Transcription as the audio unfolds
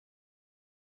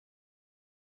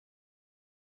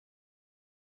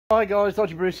Hi guys,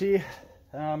 Dodgee Bruce here.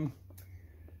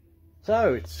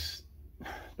 So it's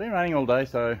been raining all day,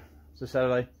 so it's a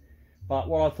Saturday. But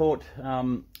what I thought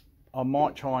I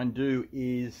might try and do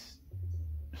is,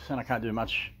 and I can't do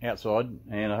much outside,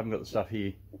 and I haven't got the stuff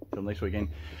here till next weekend.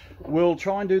 We'll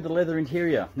try and do the leather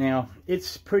interior. Now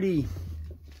it's pretty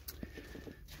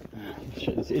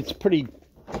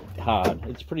hard.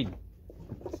 It's pretty,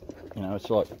 you know, it's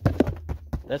like,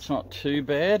 that's not too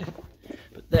bad,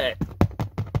 but that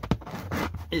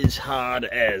is hard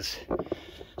as.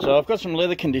 So I've got some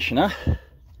leather conditioner,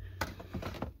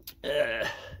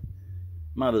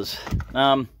 mothers,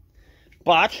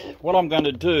 but what I'm going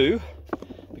to do,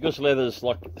 because leather's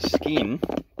like skin,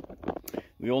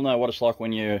 we all know what it's like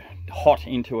when you're hot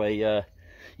into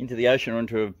the ocean or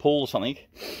into a pool or something,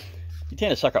 you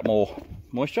tend to suck up more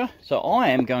moisture. So I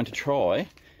am going to try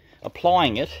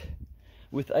applying it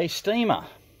with a steamer.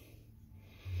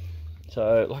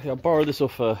 So like, I borrowed this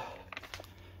off a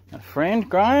friend,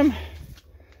 Graham.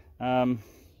 It's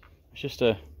just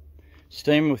a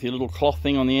steamer with your little cloth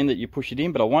thing on the end that you push it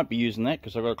in, but I won't be using that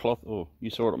because I've got a cloth. Oh, you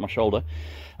saw it at my shoulder.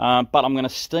 But I'm going to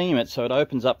steam it so it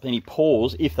opens up any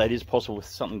pores, if that is possible with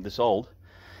something this old,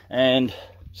 and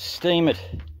steam it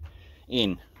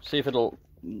in. See if it'll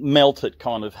melt it,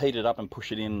 kind of heat it up and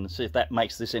push it in, and see if that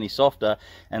makes this any softer,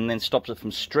 and then stops it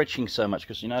from stretching so much.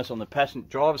 Because you notice on the passenger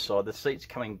driver's side, the seat's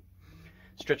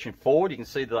stretching forward. You can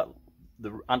see the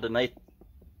underneath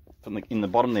from in the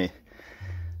bottom there.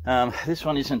 This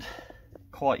one isn't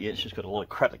quite yet. It's just got a lot of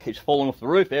crap that keeps falling off the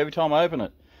roof every time I open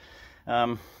it.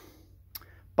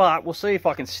 But we'll see if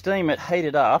I can steam it, heat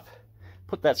it up,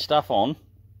 put that stuff on,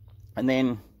 and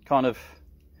then kind of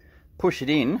push it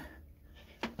in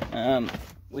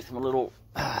with my little,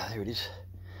 there it is,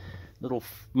 little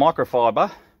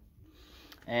microfiber,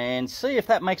 and see if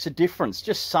that makes a difference.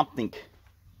 Just something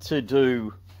to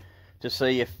do to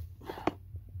see if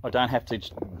I don't have to,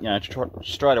 you know,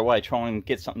 straight away try and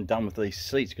get something done with these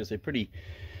seats, because they're pretty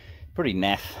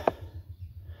naff.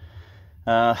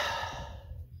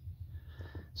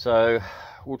 So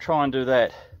we'll try and do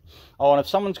that. Oh, and if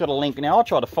someone's got a link, now I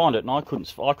tried to find it and I couldn't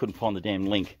find the damn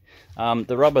link.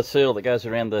 The rubber seal that goes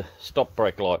around the stop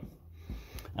brake light,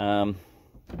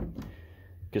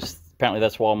 because apparently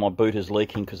that's why my boot is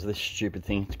leaking, because of this stupid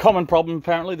thing. It's a common problem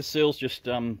apparently. The seals just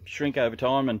shrink over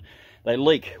time and they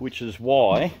leak, which is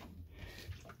why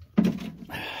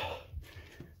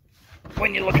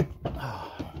when you look at,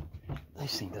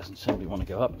 this thing doesn't seem to want to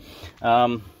go up,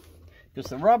 because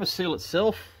the rubber seal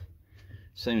itself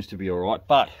seems to be all right,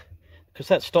 but because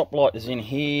that stop light is in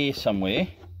here somewhere,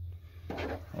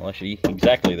 well actually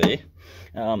exactly there,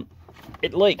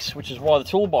 it leaks, which is why the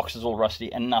toolbox is all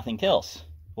rusty and nothing else,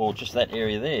 or just that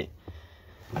area there.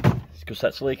 It's because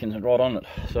that's leaking right on it.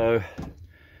 So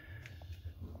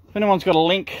if anyone's got a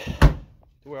link to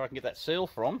where I can get that seal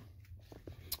from,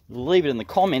 leave it in the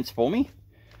comments for me,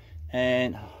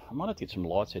 and I might have to get some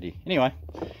lights out here. Anyway,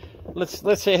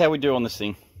 let's see how we do on this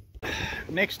thing.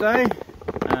 Next day,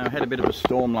 had a bit of a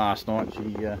storm last night.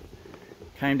 She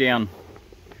came down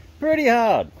pretty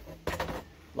hard.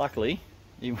 Luckily,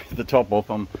 even with the top off,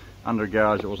 I'm under a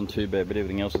garage, it wasn't too bad, but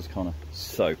everything else is kind of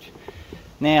soaked.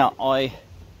 Now, I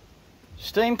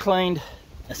steam cleaned,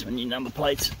 that's my new number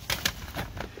plates.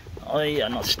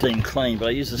 Not steam clean, but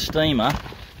I used the steamer.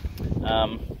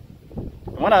 I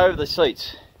went over the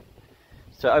seats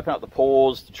to open up the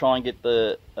pores to try and get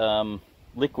the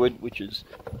liquid, which is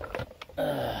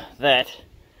that,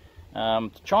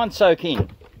 to try and soak in.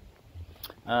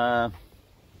 I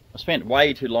spent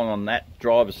way too long on that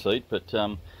driver's seat, but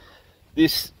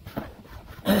this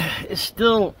is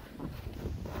still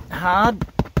hard.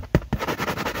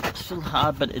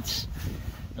 But it's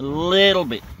a little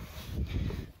bit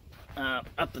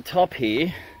up the top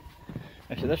here.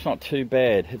 Actually, that's not too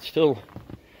bad. It's still,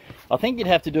 I think you'd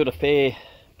have to do it a fair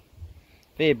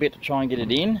bit to try and get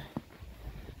it in.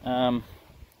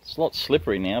 It's a lot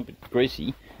slippery now, a bit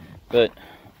greasy, but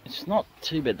it's not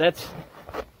too bad.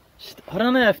 I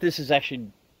don't know if this is actually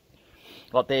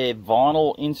like their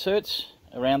vinyl inserts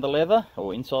around the leather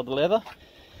or inside the leather,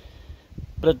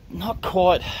 but not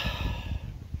quite.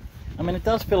 I mean, it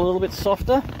does feel a little bit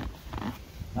softer.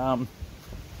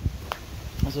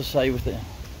 As I say, with the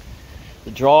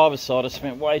driver's side, I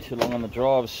spent way too long on the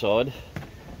driver's side,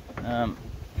 yeah,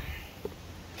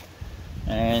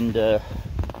 I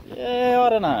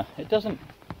don't know. It doesn't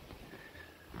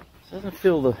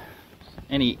feel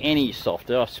any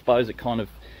softer. I suppose it kind of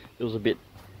feels a bit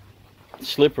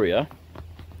slipperier.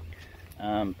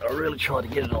 I really tried to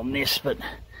get it on this, but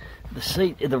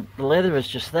the leather is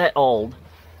just that old.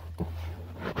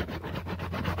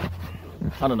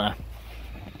 I don't know.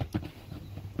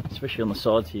 especially on the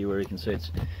sides here where you can see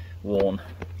it's worn.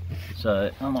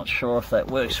 So I'm not sure if that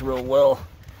works real well.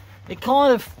 It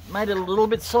kind of made it a little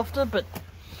bit softer, but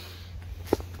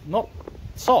not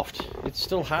soft. It's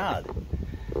still hard.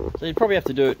 So you'd probably have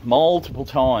to do it multiple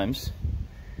times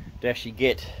to actually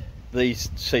get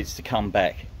these seats to come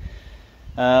back,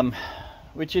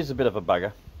 which is a bit of a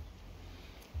bugger.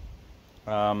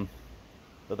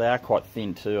 But they are quite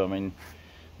thin too. I mean,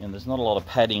 you know, there's not a lot of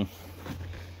padding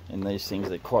in these things.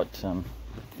 They're quite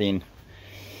thin.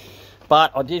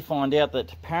 But I did find out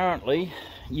that apparently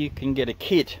you can get a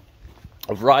kit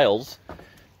of rails,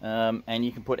 and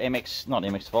you can put not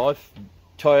MX-5,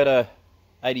 Toyota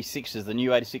 86s, the new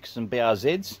 86s and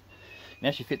BRZs, and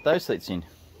actually fit those seats in.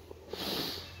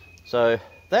 So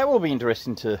that will be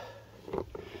interesting to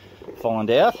find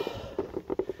out.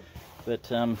 But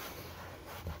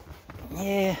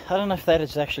yeah, I don't know if that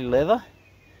is actually leather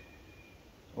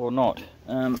or not.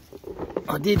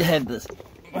 I did have this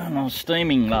when I was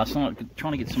steaming last night,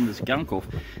 trying to get some of this gunk off.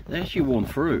 It's actually worn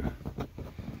through.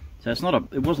 So it's not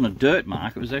it wasn't a dirt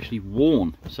mark, it was actually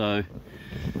worn. So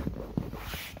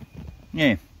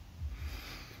yeah,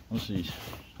 obviously,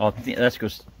 I think that's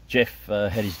because Jeff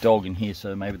had his dog in here,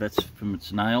 so maybe that's from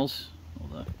its nails.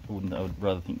 Although I would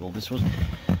rather think all this was.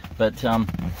 But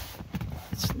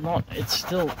it's not. It's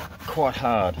still quite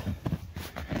hard.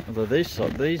 Although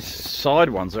these side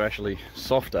ones are actually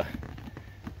softer.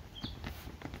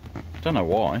 Don't know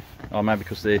why. Oh, maybe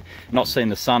because they're not seeing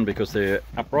the sun because they're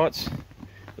uprights.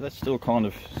 But that's still kind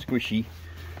of squishy.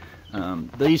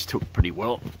 These took pretty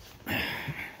well,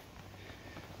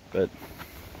 but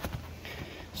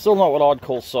still not what I'd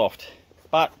call soft.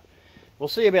 But we'll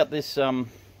see about this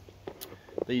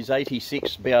these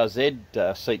 86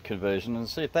 BRZ seat conversion and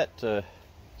see if that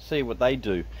see what they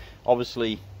do.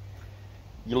 Obviously,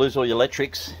 you lose all your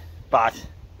electrics, but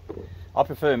I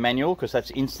prefer manual because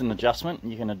that's instant adjustment.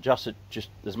 You can adjust it just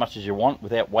as much as you want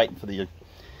without waiting for the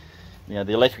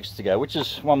the electrics to go, which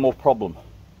is one more problem.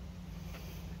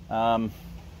 Oh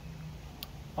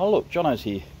look, Jono's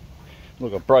here.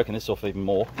 Look, I've broken this off even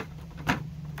more.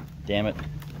 Damn it.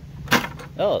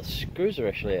 Oh, the screws are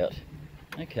actually out.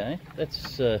 Okay,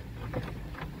 that's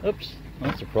oops,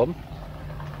 that's a problem.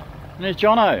 And there's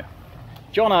Jono.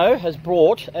 Jono has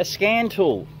brought a scan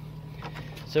tool.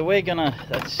 So we're gonna,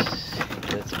 that's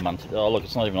munted. Oh look,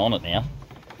 it's not even on it now.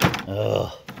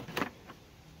 Ugh.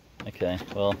 Okay,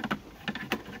 well,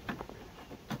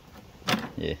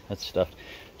 yeah, that's stuffed.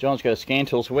 John's got a scan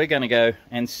tool, so we're going to go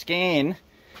and scan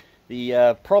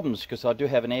the problems, because I do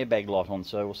have an airbag light on,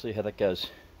 so we'll see how that goes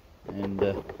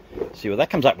and see what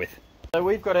that comes up with. So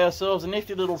we've got ourselves a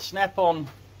nifty little snap-on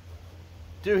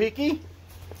doohickey.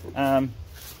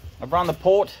 I've run the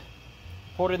port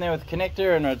in there with the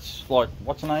connector, and it's like,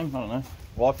 what's the name? I don't know.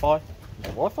 Wi-Fi? Is it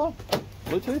Wi-Fi?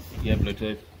 Bluetooth? Yeah,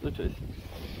 Bluetooth. Bluetooth.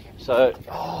 So,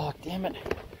 oh damn it.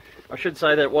 I should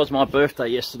say that it was my birthday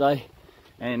yesterday,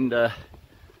 and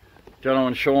Jono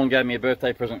and Sean gave me a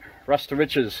birthday present. Rust to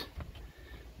Riches.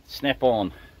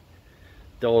 Snap-on.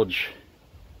 Dodge.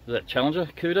 Is that Challenger?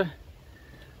 Cuda?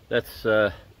 That's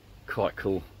quite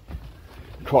cool.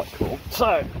 Quite cool.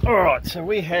 So, alright, so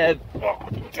we had...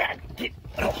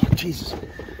 Oh, Jesus.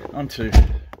 I'm too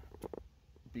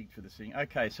big for this thing.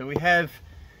 Okay, so we have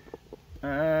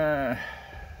that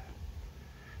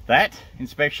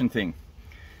inspection thing.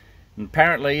 And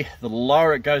apparently, the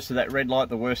lower it goes to that red light,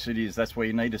 the worse it is. That's where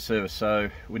you need to service. So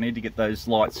we need to get those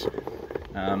lights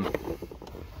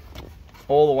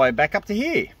all the way back up to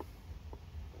here.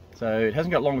 So it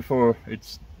hasn't got long before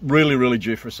it's really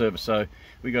due for a service. So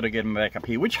we got to get them back up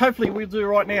here, which hopefully we'll do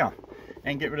right now,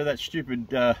 and get rid of that stupid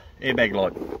airbag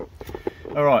light.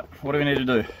 All right, what do we need to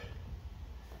do?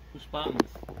 Push buttons.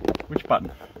 Which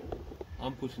button?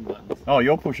 I'm pushing buttons. Oh,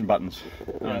 you're pushing buttons.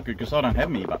 Yeah. Oh, good, because I don't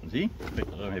have many buttons here. In fact,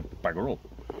 I don't have bugger all.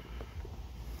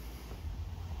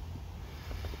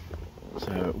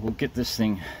 So we'll get this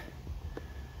thing,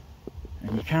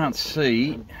 and you can't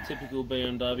see. Typical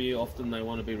BMW, often they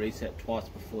want to be reset twice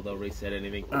before they'll reset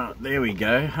anything. Oh, there we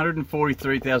go.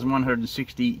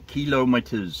 143,160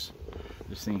 kilometers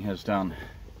this thing has done.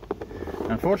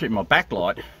 Unfortunately, my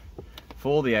backlight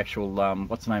for the actual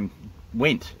what's the name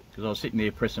went, because I was sitting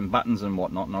there pressing buttons and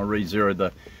whatnot, and I re-zeroed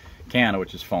the counter,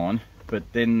 which is fine, but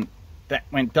then that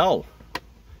went dull,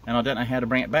 and I don't know how to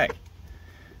bring it back,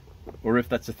 or if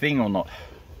that's a thing or not.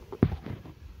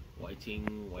 Waiting.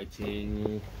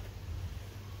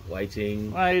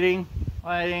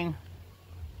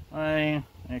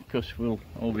 Of course, we'll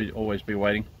always be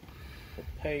waiting.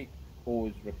 Repeat,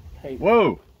 always repeat.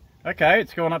 Whoa! Okay,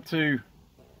 it's gone up to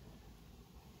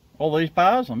all these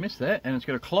bars. I missed that, and it's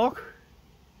got a clock.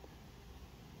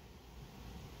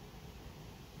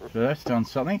 So that's done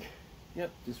something.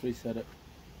 Yep, just reset it.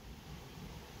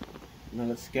 Now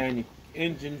let's scan your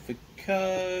engine for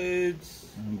codes.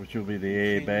 Which will be the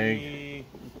airbag.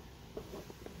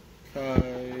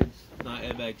 Codes. No,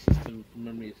 airbag system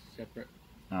memory is separate.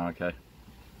 Oh, okay.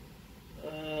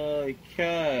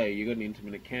 Okay, you got an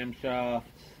intermittent camshaft.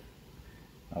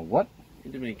 A what?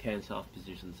 Intermittent camshaft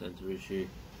position sensor issue.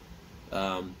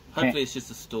 Hopefully it's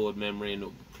just a stored memory and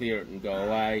it'll clear it and go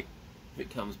away. If it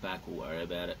comes back, we'll worry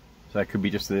about it. So it could be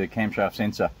just the camshaft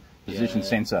sensor, position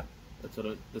sensor. That's what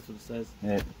it says.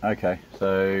 Yeah. Okay.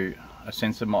 So a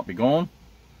sensor might be gone.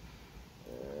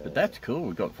 But that's cool.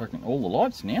 We've got fucking all the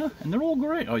lights now, and they're all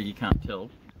green. Oh, you can't tell.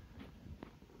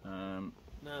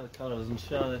 No, the colour doesn't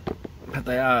show. But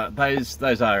they are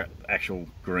those are actual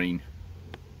green,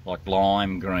 like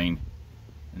lime green,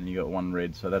 and you got one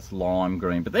red, so that's lime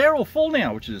green. But they're all full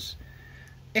now, which is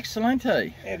excellent.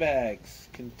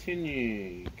 Airbags.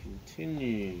 Continue.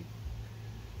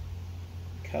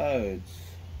 Codes.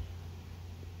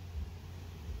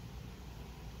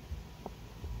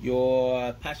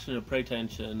 Your passenger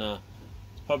pretension,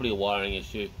 it's probably a wiring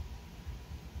issue.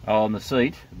 Oh, on the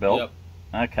seat belt.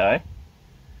 Yep. Okay.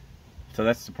 So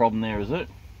that's the problem there, is it?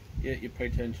 Yeah, your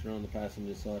pretension on the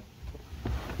passenger side.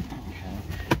 Okay.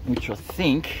 Which I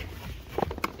think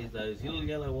Is those little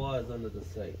yellow wires under the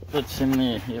seat. that's in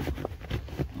there. Yep.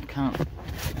 I can't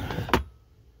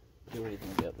do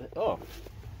anything about that. Oh,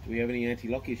 Do we have any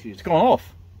anti-lock issues? it's gone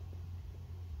off.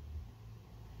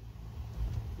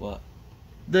 What?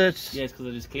 That's Yes, because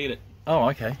I just cleared it. Oh,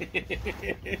 okay.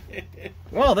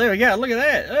 Well, there we go. Look at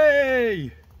that.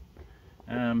 Hey.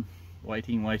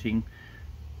 Waiting.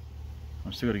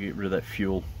 I've still got to get rid of that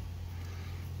fuel.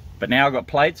 But now I've got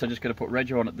plates. I just got to put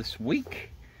rego on it this week.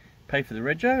 Pay for the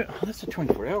rego. Oh, that's a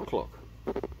 24-hour clock.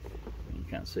 You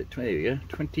can't see it. There you go.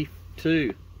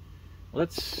 22. Well,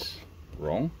 that's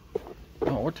wrong.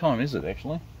 Oh, what time is it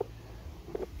actually?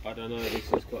 I don't know. This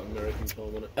has got American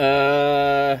time on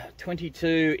it.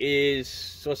 22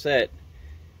 is, what's that?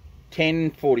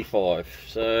 10:45.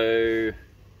 So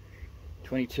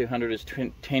 2200 is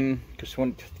 10, because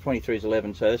 23 is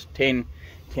 11, so that's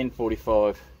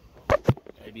 10:45.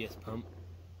 ABS pump.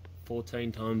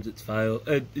 14 times it's failed.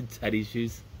 It's had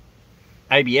issues.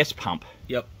 ABS pump.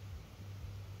 Yep.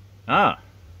 Ah.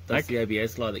 That's the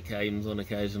ABS light that comes on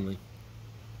occasionally.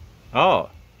 Oh,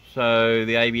 so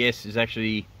the ABS is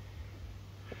actually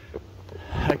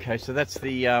okay. So that's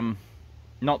the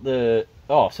not the.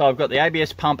 Oh, so I've got the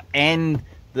ABS pump and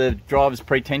the driver's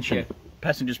pretension, Yeah.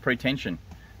 passenger's pretension.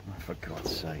 Oh, for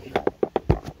God's sake.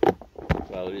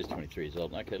 Well, it is 23 years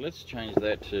old. Okay, let's change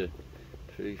that to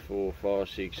 2, 4, 5,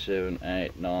 6, 7,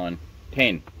 8, 9,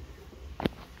 10.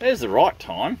 There's the right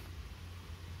time.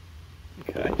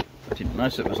 Okay, I didn't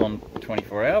notice it was on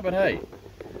 24-hour, but hey.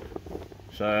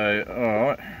 So,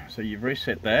 alright, so you've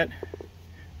reset that.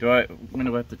 When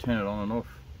do I have to turn it on and off?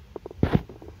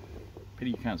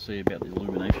 Pity you can't see about the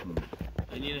illumination.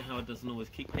 And you know how it doesn't always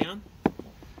kick down?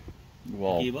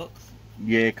 Well, Gearbox?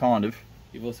 yeah, kind of.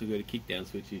 You've also got a kick down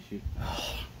switch issue.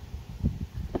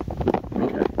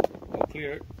 Okay. I'll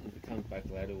clear it. If it comes back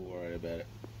later, we'll worry about it.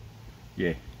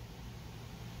 Yeah.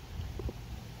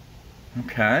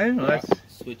 Okay, well that's...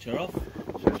 Switch her off.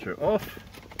 Switch her off.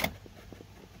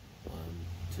 1,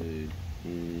 2,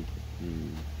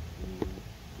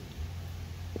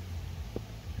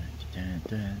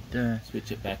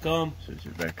 Switch it back on. Switch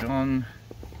it back on.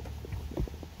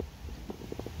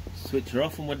 Switch her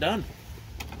off and we're done.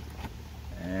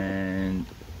 And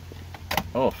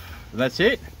off. That's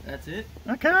it? That's it.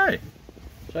 Okay.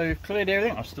 So you've cleared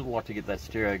everything. I'd still like to get that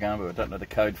stereo going, but I don't know the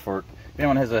code for it. If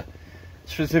anyone has a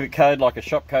specific code, like a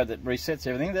shop code that resets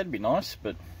everything, that'd be nice,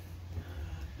 but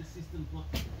The system's not...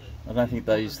 I don't think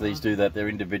these do that. They're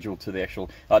individual to the actual...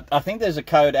 I think there's a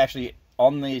code actually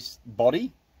on this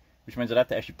body, which means I'd have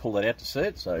to actually pull that out to see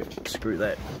it, so screw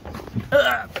that.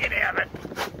 Get out of it!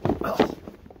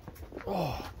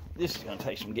 Oh, this is going to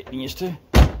take some getting used to.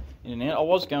 In and out. I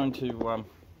was going to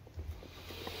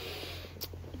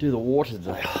do the water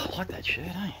today. Oh, I like that shirt,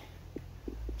 eh?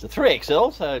 It's a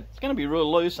 3XL, so it's going to be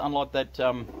real loose, unlike that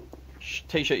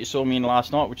t-shirt you saw me in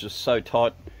last night, which is so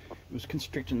tight. It was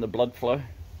constricting the blood flow.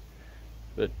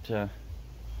 But, yeah,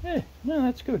 no,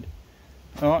 that's good.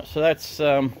 Alright, so that's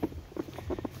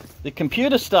the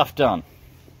computer stuff done.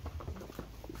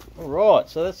 Alright,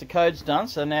 so that's the codes done.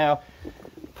 So now,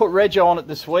 put rego on it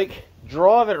this week,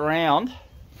 drive it around,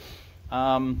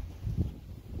 and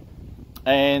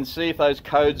see if those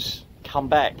codes come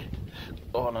back.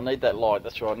 Oh, and I need that light,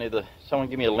 that's right, I need someone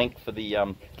give me a link for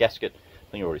the gasket.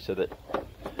 I think I already said that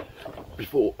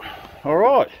before.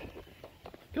 Alright,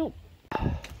 cool.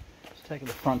 Let's taking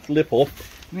the front lip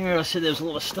off. Remember I said there was a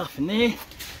lot of stuff in there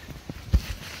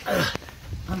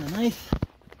underneath.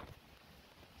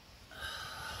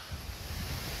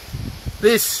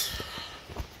 This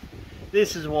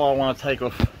is why I want to take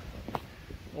off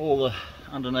all the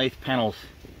underneath panels.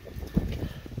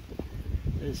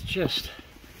 There's just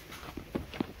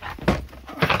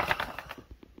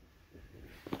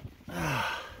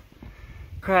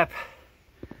crap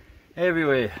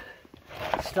everywhere,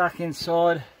 stuck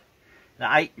inside the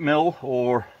 8mm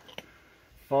or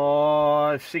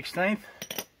 5/16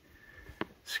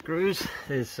 screws.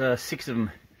 There's 6 of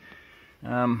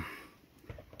them,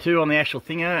 2 on the actual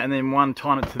thinger and then 1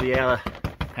 tying it to the outer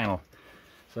panel.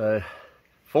 So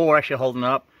 4 actually holding it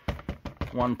up,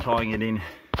 1 tying it in.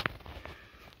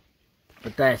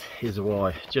 But that is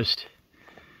why, just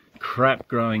crap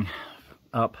growing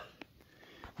up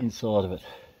inside of it.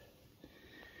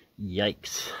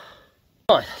 Yikes.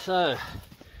 Right, so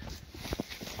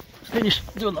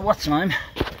finished doing the what's name,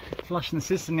 flushing the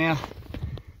system now.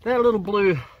 That little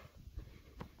blue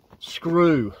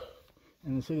screw,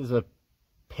 and you see there's a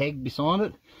peg beside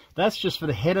it, that's just for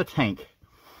the header tank.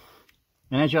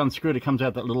 And as you unscrew it, it comes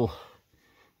out that little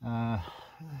where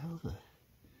the hell is it?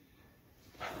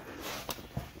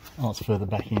 Oh, it's further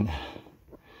back in.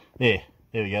 There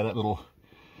we go, that little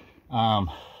arm.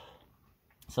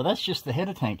 So that's just the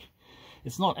header tank.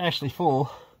 It's not actually for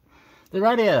the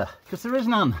radiator, because there is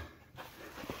none.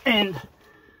 And the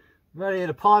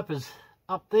radiator pipe is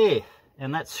up there,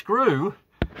 and that screw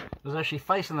was actually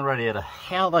facing the radiator.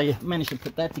 How they managed to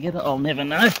put that together, I'll never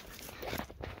know.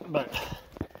 But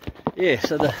yeah,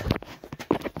 so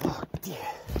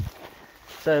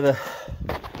the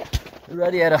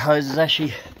radiator hose is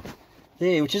actually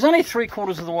there, which is only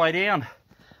 3/4 of the way down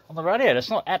on the radiator. It's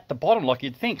not at the bottom like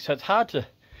you'd think, so it's hard to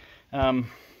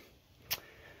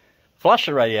flush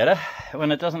the radiator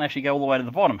when it doesn't actually go all the way to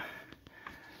the bottom.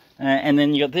 And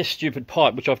then you got this stupid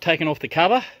pipe, which I've taken off the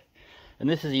cover, and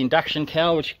this is the induction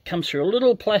cowl, which comes through a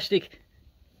little plastic,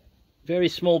 very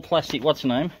small plastic, what's the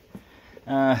name?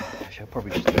 Actually, I'll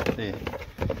probably just do it there.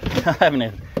 I haven't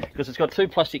had, because it's got 2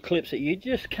 plastic clips that you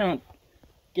just can't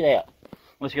get out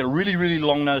unless you've got a really, really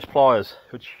long nose pliers,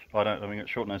 which I don't, I've got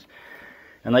short nose,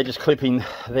 and they just clip in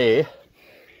there.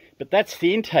 But that's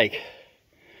the intake.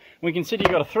 We consider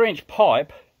you've got a 3-inch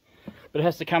pipe, but it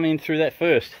has to come in through that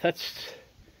first. That's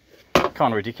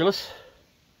kind of ridiculous.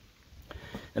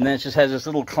 And then it just has this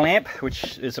little clamp,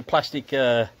 which is a plastic,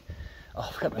 oh,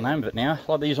 I forgot the name of it now,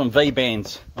 like they use on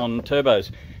V-bands on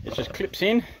turbos. It just clips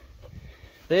in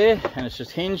there, and it's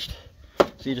just hinged.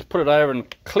 So you just put it over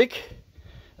and click,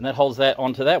 and that holds that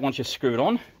onto that once you screw it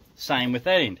on. Same with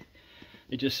that end.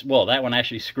 It just, well, that one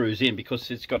actually screws in because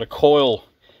it's got a coil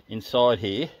inside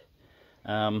here,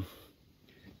 and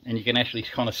you can actually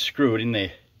kind of screw it in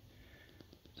there.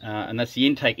 And that's the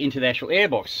intake into the actual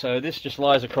airbox. So this just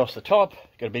lies across the top,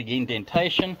 got a big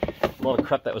indentation, a lot of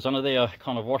crap that was under there I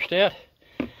kind of washed out.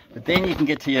 But then you can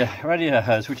get to your radiator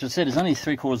hose, which I said is only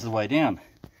 3/4 of the way down,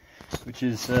 which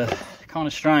is kind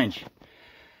of strange.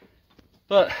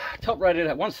 But top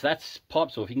radiator, once that's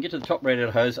pipes off, you can get to the top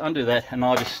radiator hose, undo that, and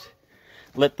I just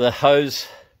let the hose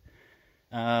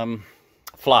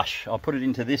flush. I'll put it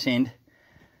into this end,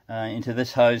 into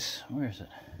this hose. Where is it?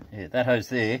 Yeah, that hose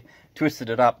there. Twisted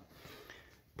it up,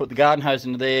 put the garden hose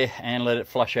into there, and let it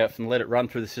flush out and let it run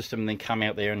through the system, and then come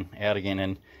out there and out again.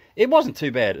 And it wasn't too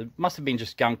bad. It must have been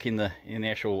just gunk in the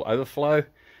actual overflow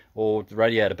or the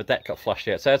radiator, but that got flushed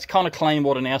out. So it's kind of clean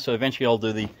water now. So eventually I'll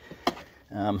do the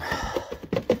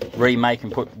remake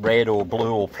and put red or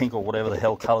blue or pink or whatever the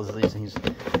hell colours of these things.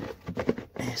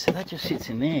 Yeah, so that just sits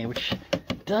in there, which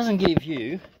doesn't give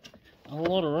you a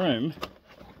lot of room.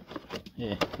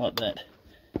 Yeah, like that.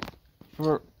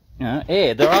 For, you know,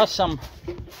 air. There are some,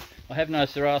 I have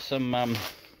noticed there are some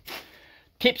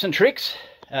tips and tricks.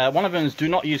 One of them is do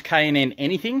not use K&N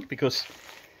anything, because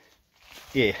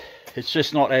yeah, it's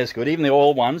just not as good. Even the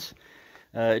oil ones,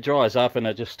 it dries up and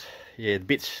it just, yeah,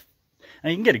 bits.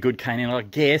 And you can get a good K&N, I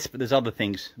guess, but there's other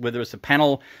things, whether it's a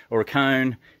panel or a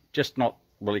cone, just not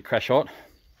really crash hot.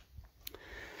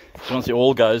 So once the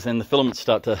oil goes, then the filaments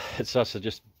starts to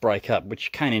just break up,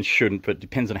 which K&N shouldn't, but it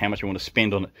depends on how much you want to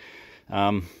spend on it.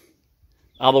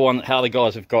 Other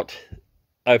guys have got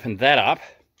opened that up,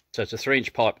 so it's a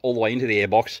 3-inch pipe all the way into the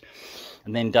airbox,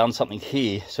 and then done something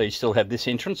here, so you still have this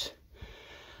entrance.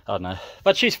 I don't know,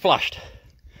 but she's flushed.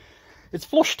 It's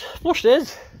flushed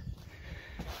as.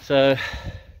 So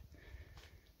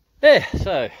yeah,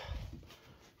 so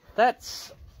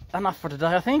that's enough for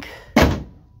today, I think.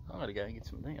 I've got to go and get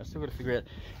something. I've still got to figure out.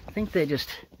 I think they're just,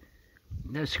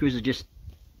 those screws are just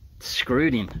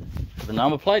screwed in for the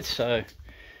number plates, so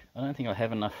I don't think I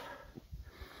have enough.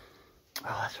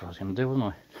 Oh, that's what I was going to do,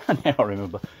 wasn't I? Now I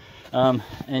remember.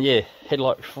 And yeah,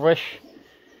 headlight refresh.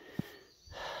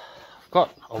 I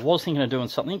was thinking of doing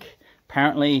something.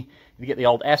 Apparently, if you get the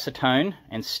old acetone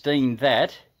and steam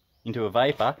that into a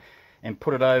vapor and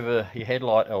put it over your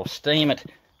headlight, or steam it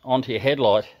onto your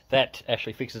headlight, that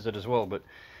actually fixes it as well. But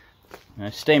you know,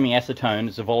 steaming acetone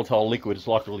is a volatile liquid. It's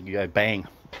likely to go bang.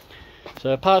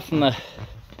 So apart from the,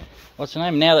 what's the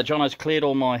name? Now that Jono's cleared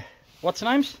all my, what's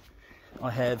the names? I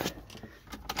have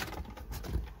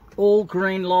all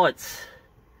green lights.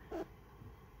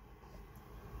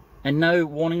 And no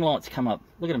warning lights come up.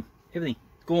 Look at them. Everything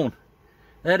gone.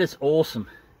 That is awesome.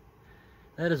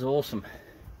 That is awesome.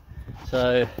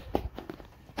 So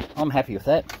I'm happy with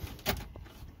that.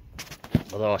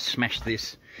 Although I smashed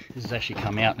this. This has actually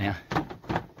come out now.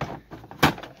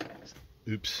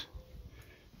 Oops.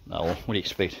 Oh, what do you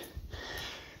expect?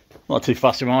 Not too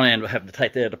fussy on my end. We'll have to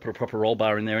take that to put a proper roll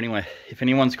bar in there anyway. If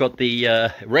anyone's got the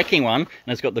wrecking one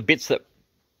and it's got the bits that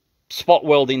spot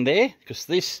weld in there, because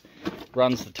this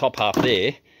runs the top half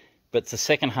there, but it's the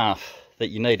second half that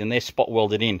you need, and they're spot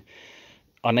welded in.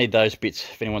 I need those bits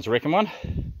if anyone's wrecking one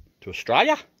to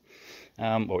Australia,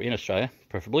 or in Australia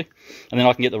preferably, and then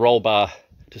I can get the roll bar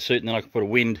to suit, and then I can put a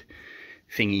wind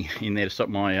thingy in there to stop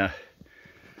my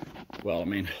well, I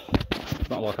mean, it's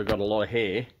not like I've got a lot of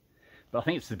hair, but I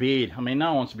think it's the beard. I mean, no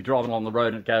one wants to be driving along the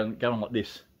road and going like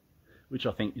this, which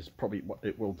I think is probably what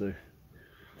it will do.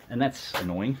 And that's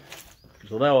annoying,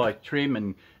 because although I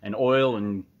trim and oil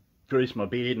and grease my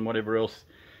beard and whatever else,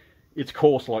 it's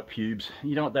coarse like pubes.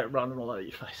 You don't want that running all over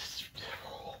your face.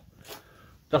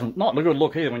 Not a good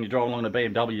look either when you're driving along a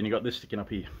BMW and you got this sticking up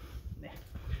here.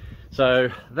 So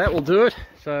that will do it.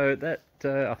 So that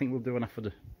I think we'll do enough for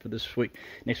this week.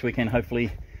 Next weekend,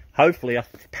 hopefully,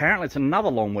 apparently it's another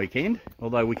long weekend,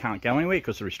 although we can't go anywhere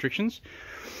because of restrictions.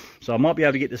 So I might be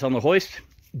able to get this on the hoist.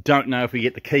 Don't know if we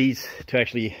get the keys to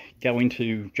actually go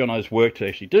into Jono's work to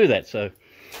actually do that. So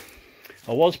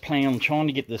I was planning on trying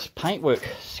to get this paintwork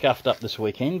scuffed up this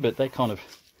weekend, but that kind of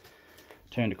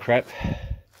turned to crap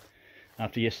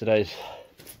after yesterday's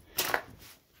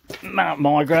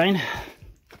migraine.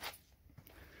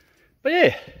 But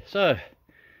yeah, so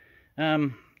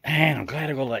and I'm glad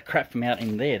I got all that crap from out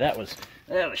in there. That was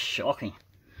shocking.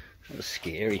 That was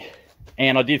scary.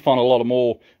 And I did find a lot of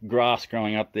more grass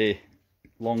growing up there.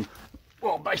 Well,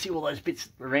 basically all those bits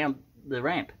around the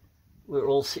ramp were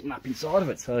all sitting up inside of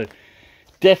it. So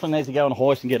definitely need to go on a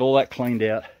hoist and get all that cleaned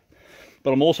out.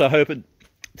 But I'm also hoping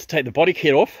to take the body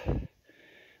kit off,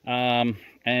 and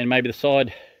maybe the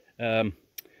side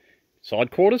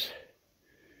quarters.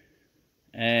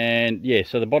 And yeah,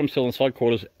 so the bottom sill and side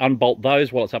quarters, unbolt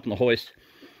those while it's up on the hoist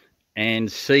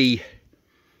and see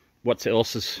what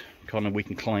else is kind of we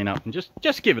can clean up, and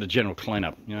just give it a general clean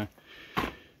up, you know.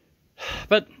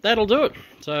 But that'll do it.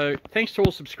 So thanks to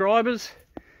all subscribers.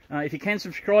 If you can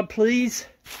subscribe, please.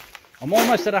 I'm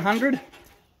almost at 100.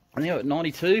 I'm now at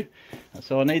 92.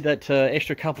 So I need that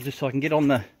extra couple just so I can get on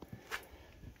the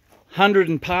 100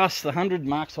 and past the 100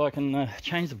 mark, so I can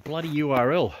change the bloody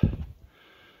URL.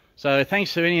 So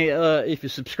thanks to any, if you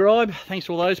subscribe, thanks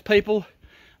to all those people.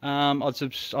 I'd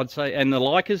say, and the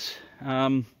likers.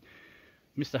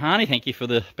 Mr. Harney, thank you for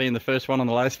being the first one on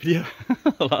the last video.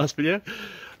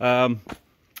 But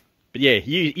yeah,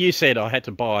 you said I had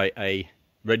to buy a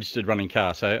registered running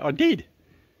car, so I did.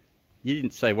 You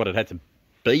didn't say what it had to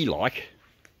be like,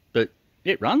 but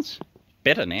it runs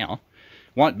better now.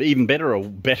 Won't be even better or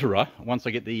betterer once I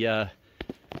get the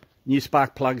new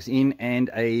spark plugs in and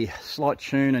a slight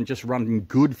tune and just running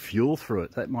good fuel through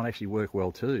it. That might actually work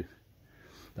well too.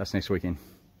 That's next weekend.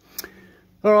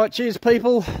 All right, cheers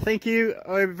people. Thank you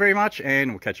very much,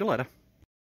 and we'll catch you later.